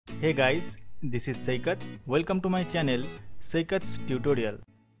Hey guys, this is Saikat. Welcome to my channel Saikat's Tutorial.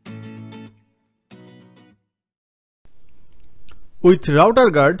 With router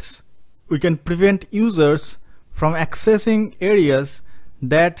guards, we can prevent users from accessing areas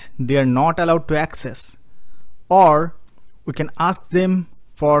that they are not allowed to access, or we can ask them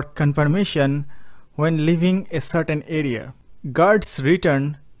for confirmation when leaving a certain area. Guards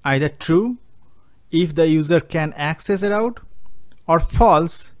return either true if the user can access a route or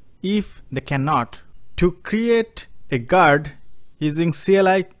false if they cannot. To create a guard using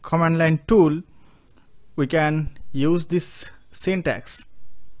CLI command line tool, we can use this syntax: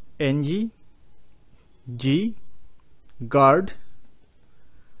 ng g guard.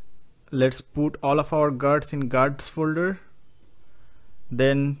 Let's put all of our guards in guards folder.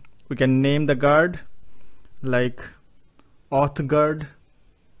 Then we can name the guard like auth guard.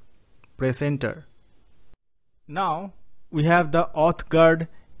 Press enter. Now we have the auth guard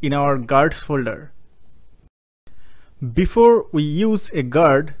in our guards folder. Before we use a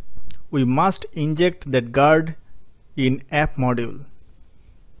guard, we must inject that guard in app module.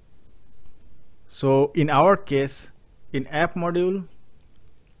 So in our case, in app module,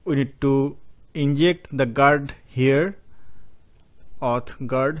 we need to inject the guard here, auth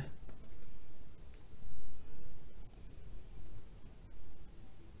guard.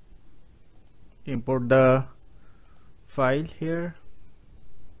 Import the file here.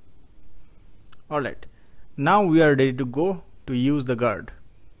 Alright, now we are ready to go to use the guard.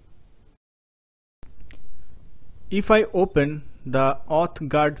 If I open the auth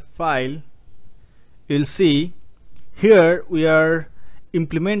guard file, you'll see here we are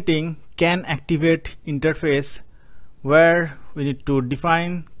implementing can activate interface, where we need to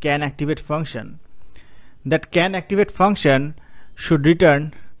define can activate function. That can activate function should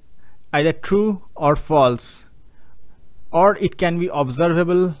return either true or false, or it can be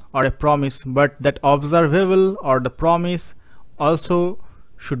observable or a promise, but that observable or the promise also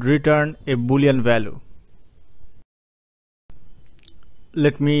should return a boolean value.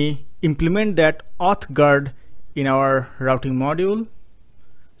 Let me implement that auth guard in our routing module.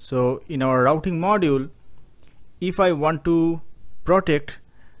 So in our routing module, if I want to protect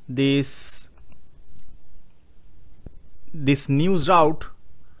this news route,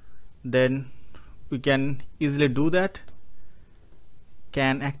 then we can easily do that.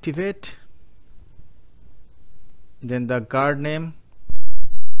 Can activate, then the guard name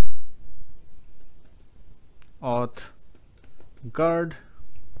auth guard.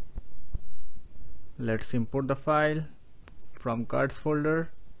 Let's import the file from guards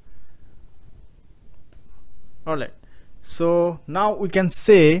folder. Alright, so now we can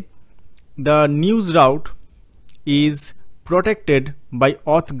say the news route is protected by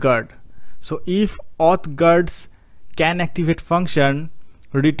auth guard. So if auth guard's can activate function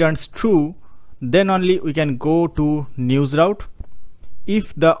returns true, then only we can go to news route.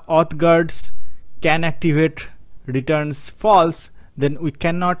 If the auth guard's can activate returns false, then we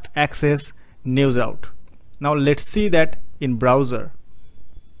cannot access news route. Now let's see that in browser.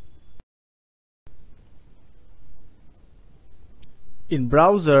 In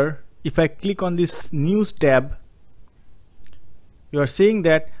browser, if I click on this news tab, you are seeing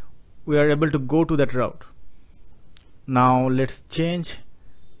that we are able to go to that route. Now let's change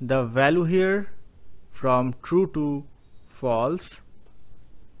the value here from true to false.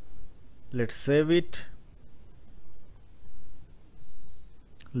 Let's save it.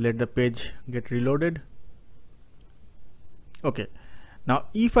 Let the page get reloaded. Okay, now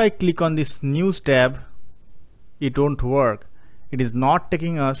if I click on this news tab, it won't work. It is not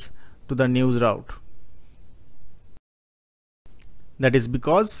taking us to the news route. That is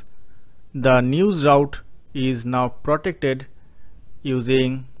because the news route is now protected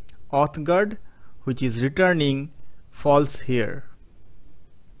using auth guard, which is returning false here.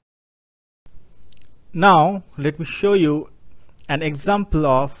 Now let me show you an example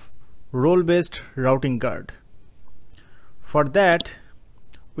of role-based routing guard. For that,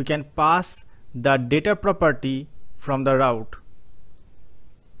 we can pass the data property from the route.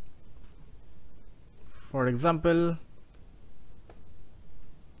 For example,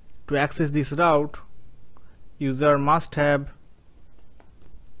 to access this route, user must have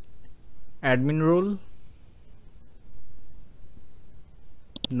admin role.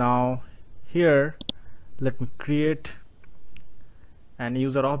 Now here, let me create an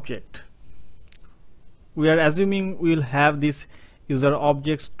user object. We are assuming we will have this user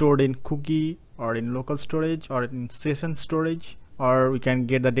object stored in cookie or in local storage or in session storage, or we can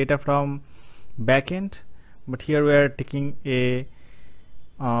get the data from backend, but here we are taking a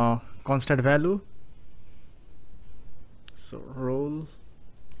constant value. So role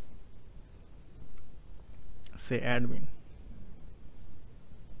say admin.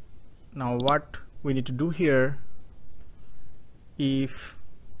 Now what we need to do here, if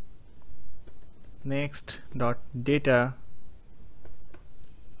next dot data,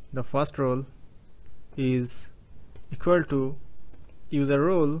 the first role is equal to user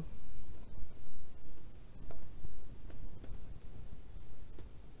role,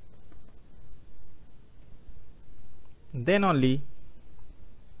 then only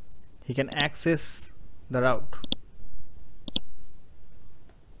he can access the route,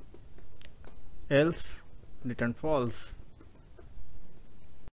 else return false.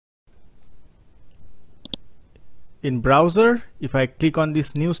 In browser, if I click on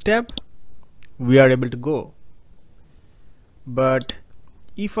this news tab, we are able to go. But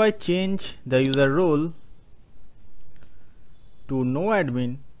if I change the user role to no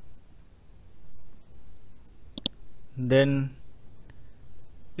admin, then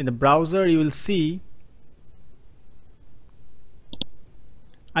in the browser you will see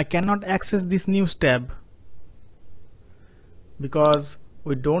I cannot access this news tab because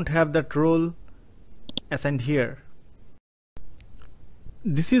we don't have that role assigned here.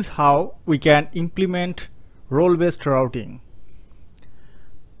 This is how we can implement role-based routing.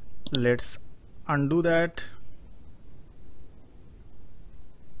 Let's undo that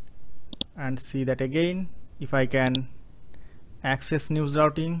and see that again. If I can access news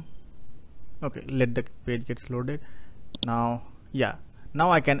routing, okay, let the page gets loaded. Now, yeah,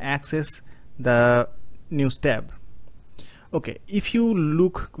 now I can access the news tab. Okay, if you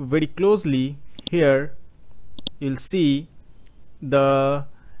look very closely here, you'll see the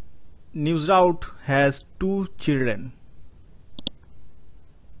news route has two children,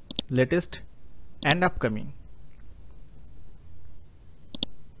 latest and upcoming.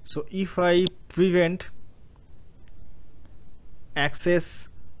 So if I prevent access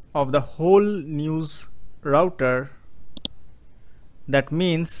of the whole news router, that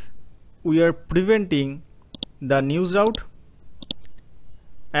means we are preventing the news route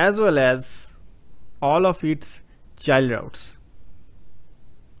as well as all of its child routes.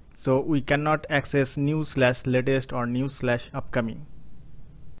 So we cannot access news/latest or news/upcoming.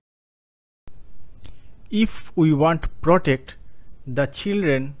 If we want to protect the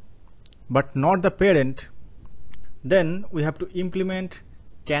children but not the parent, then we have to implement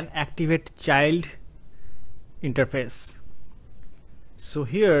can activate child interface. So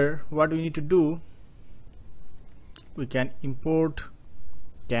here what we need to do, we can import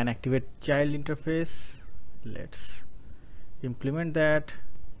can activate child interface. Let's implement that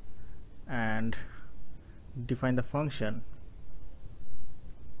and define the function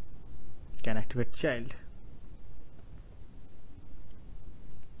can activate child.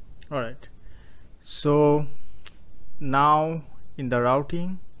 Alright, so now in the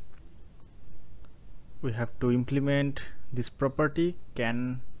routing we have to implement this property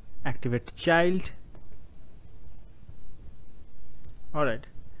can activate child. Alright,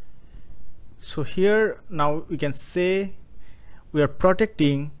 so here now we can say we are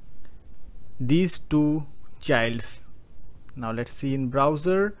protecting these two childs. Now let's see in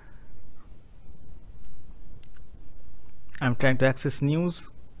browser. I'm trying to access news.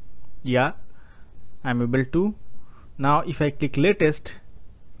 Yeah, I'm able to. Now if I click latest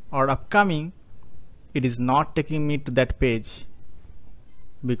or upcoming, it is not taking me to that page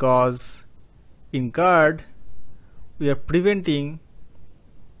because in guard we are preventing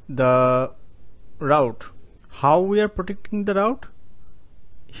the route. How we are protecting the route?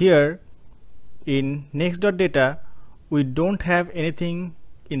 Here in next.data we don't have anything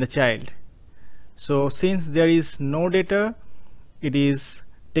in the child. So since there is no data, it is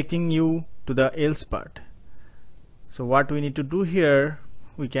taking you to the else part. So what we need to do here,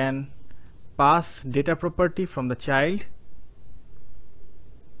 we can pass data property from the child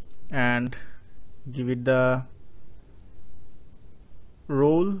and give it the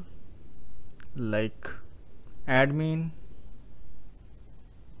role like admin,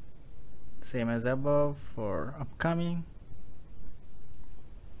 same as above for upcoming.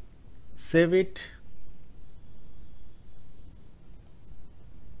 Save it.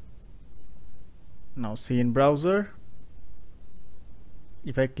 Now see in browser,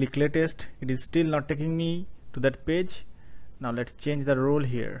 if I click latest, it is still not taking me to that page. Now let's change the role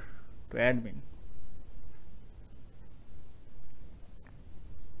here to admin.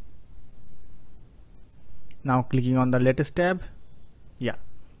 Now clicking on the latest tab, yeah,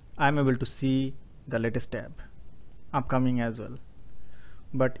 I'm able to see the latest tab, upcoming as well.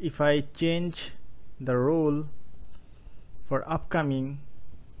 But if I change the role for upcoming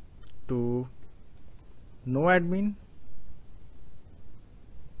to no admin,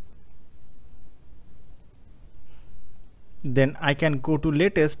 then I can go to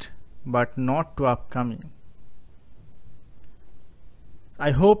latest but not to upcoming.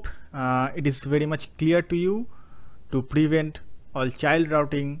 I hope it is very much clear to you to prevent all child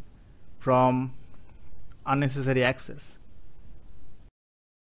routing from unnecessary access.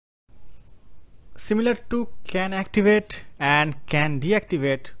 Similar to can activate and can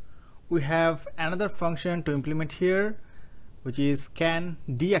deactivate, we have another function to implement here, which is can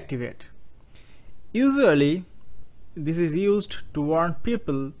deactivate. Usually this is used to warn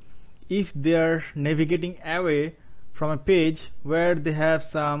people if they are navigating away from a page where they have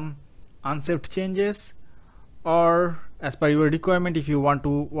some unsaved changes, or as per your requirement, if you want to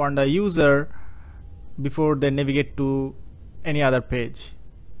warn the user before they navigate to any other page.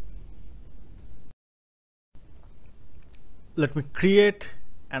 Let me create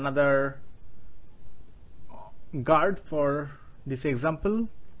another guard for this example.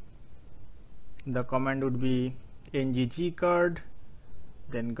 The command would be ngg guard,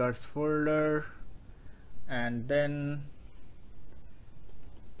 then guards folder, and then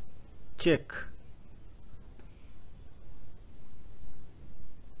check.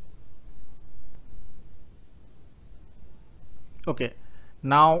 Okay,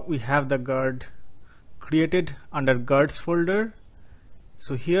 now we have the guard created under guards folder.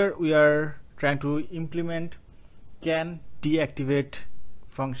 So here we are trying to implement can deactivate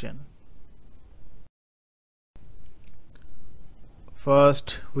function.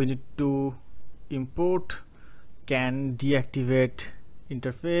 First we need to import can deactivate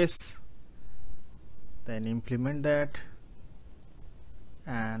interface, then implement that,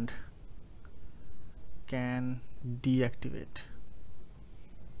 and can deactivate.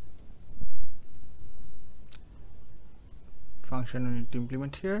 Function we need to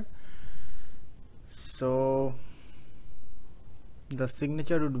implement here. So the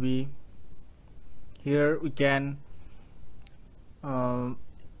signature would be here. We can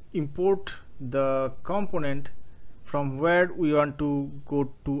import the component from where we want to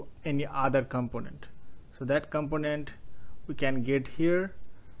go to any other component. So that component we can get here.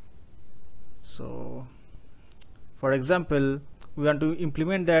 So for example, we want to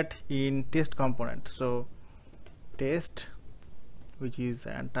implement that in test component. So test, which is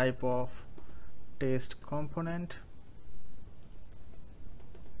a type of test component.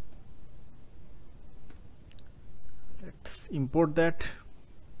 Let's import that,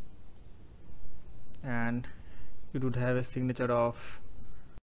 and it would have a signature of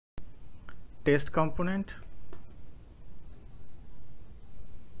test component.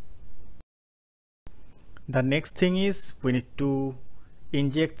 The next thing is we need to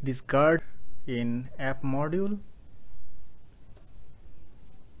inject this guard in app module.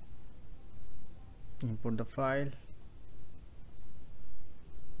 Import the file.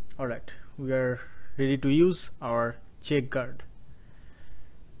 Alright, we are ready to use our check guard.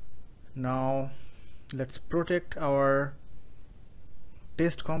 Now let's protect our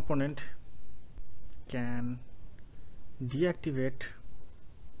test component. Can deactivate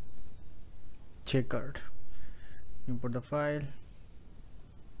check guard. Import the file.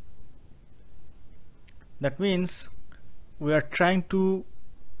 That means we are trying to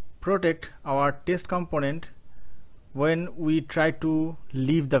protect our test component when we try to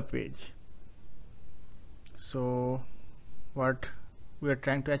leave the page. So what we are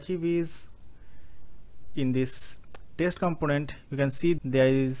trying to achieve is, in this test component you can see there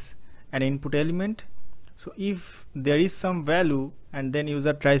is an input element. So if there is some value and then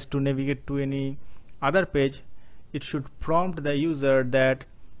user tries to navigate to any other page, it should prompt the user that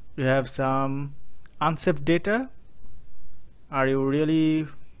you have some unsaved data. Are you really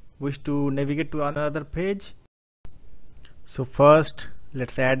wish to navigate to another page? So first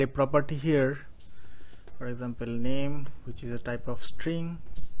let's add a property here. For example, name, which is a type of string.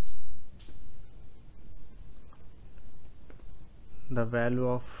 The value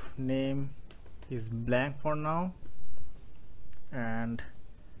of name is blank for now, and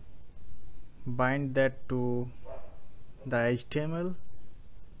bind that to the HTML.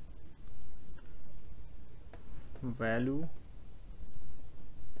 Value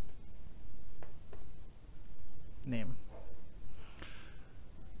name.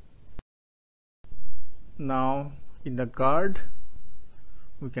 Now in the guard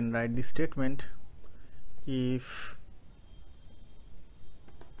we can write this statement: if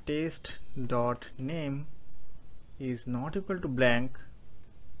test dot name is not equal to blank,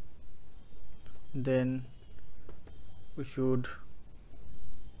 then we should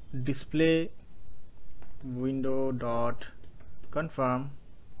display window dot confirm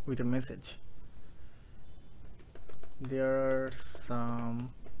with a message. There are some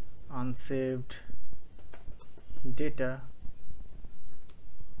unsaved data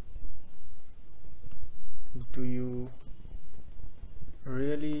do you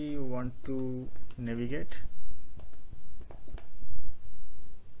really want to navigate?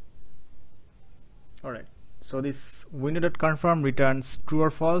 Alright, so this window.confirm returns true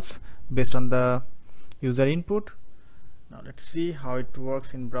or false based on the user input. Now let's see how it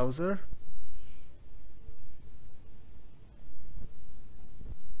works in browser.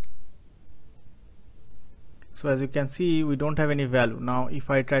 So as you can see, we don't have any value. Now if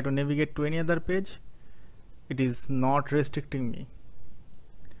I try to navigate to any other page, it is not restricting me.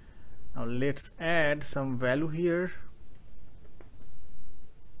 Now let's add some value here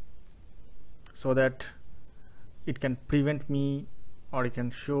so that it can prevent me, or it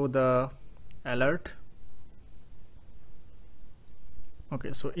can show the alert.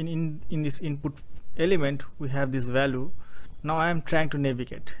 Okay, so in this input element we have this value. Now I am trying to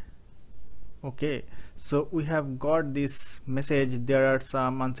navigate. Okay, so we have got this message, there are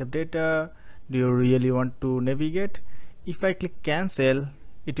some unsaved data, do you really want to navigate? If I click cancel,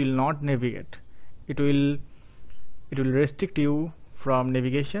 it will not navigate. It will restrict you from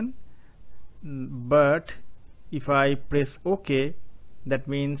navigation. But if I press OK, that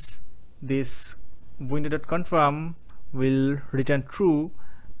means this window.confirm will return true,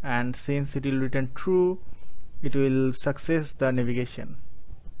 and since it will return true, it will success the navigation.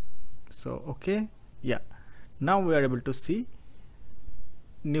 So okay, yeah, now we are able to see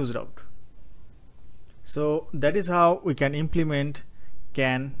news route. So that is how we can implement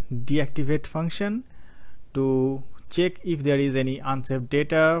can deactivate function to check if there is any unsaved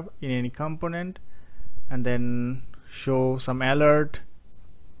data in any component, and then show some alert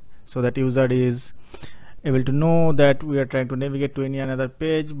so that user is able to know that we are trying to navigate to any another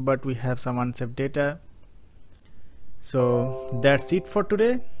page, but we have some unsaved data. So that's it for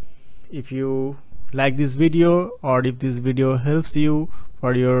today. If you like this video, or if this video helps you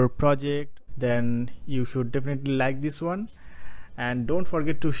for your project, then you should definitely like this one, and don't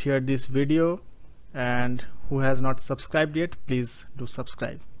forget to share this video, and who has not subscribed yet, please do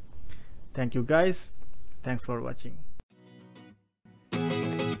subscribe. Thank you guys, thanks for watching.